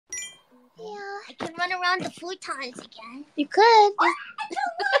I can run around the futons again. You could. What?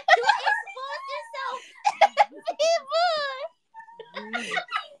 Don't expose yourself.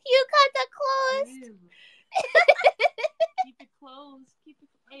 You got the closed. Keep it closed.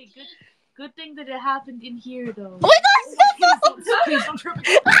 Hey, good thing that it happened in here, though. Oh my gosh! Please don't trip.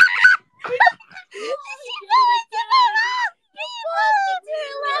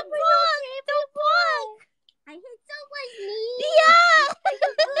 I hit someone's knee. Yeah!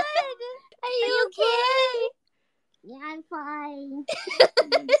 Are you okay? Yeah, I'm fine.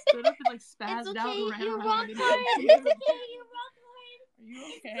 Stood up and like spazzed It's out okay, and ran you around. rock And hard. It's okay, you rock hard. Are you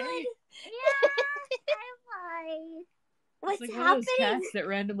okay? Yeah, I'm fine. What's It's like one of those happening? cats that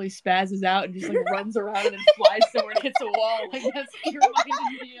randomly spazzes out and just like runs around and then flies somewhere and hits a wall. Like that's what you're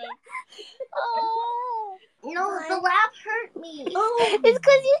reminding me of. Oh. No, the lab hurt me. Oh. It's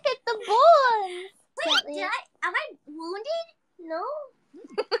because you hit the ball. Wait, am I wounded? No.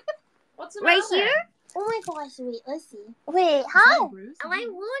 What's the Right matter? here? Oh my gosh, wait, let's see. Wait, Is that a how? bruise? Am I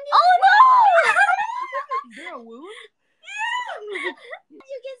wounded? Oh no! Is there a wound? You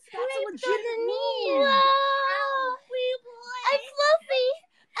get That's a scraped on legit the knee. knee. Wow. Wee boy. I'm fluffy.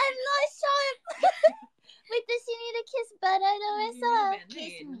 I'm not sharp. Wait, does she need a kiss better, Nerissa?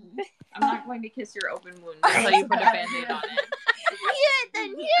 Kiss me. I'm not going to kiss your open wound until you put a band-aid on it. Hear it then,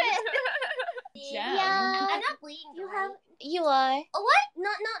 hear it. Gem. Yeah. I'm not bleeding. You though, have. right? You are. Oh, what? No,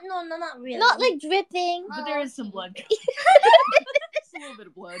 not really. Not like dripping. But there is some blood. Just a little bit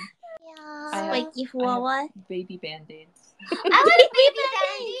of blood. Yeah. I have- Spiky Fuwawa. Baby band-aids. I want a baby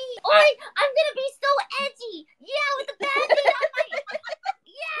band-aid. Oh, I'm gonna be so edgy. Yeah, with the band-aid on my.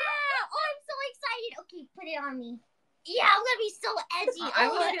 Yeah. Oh, I'm so excited. Okay, put it on me. Yeah, I'm gonna be so edgy. I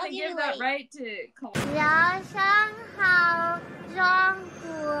was I'll gonna give give you that like- right to Calli. 早上好，中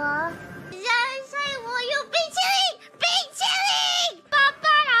国。人生我有冰淇淋。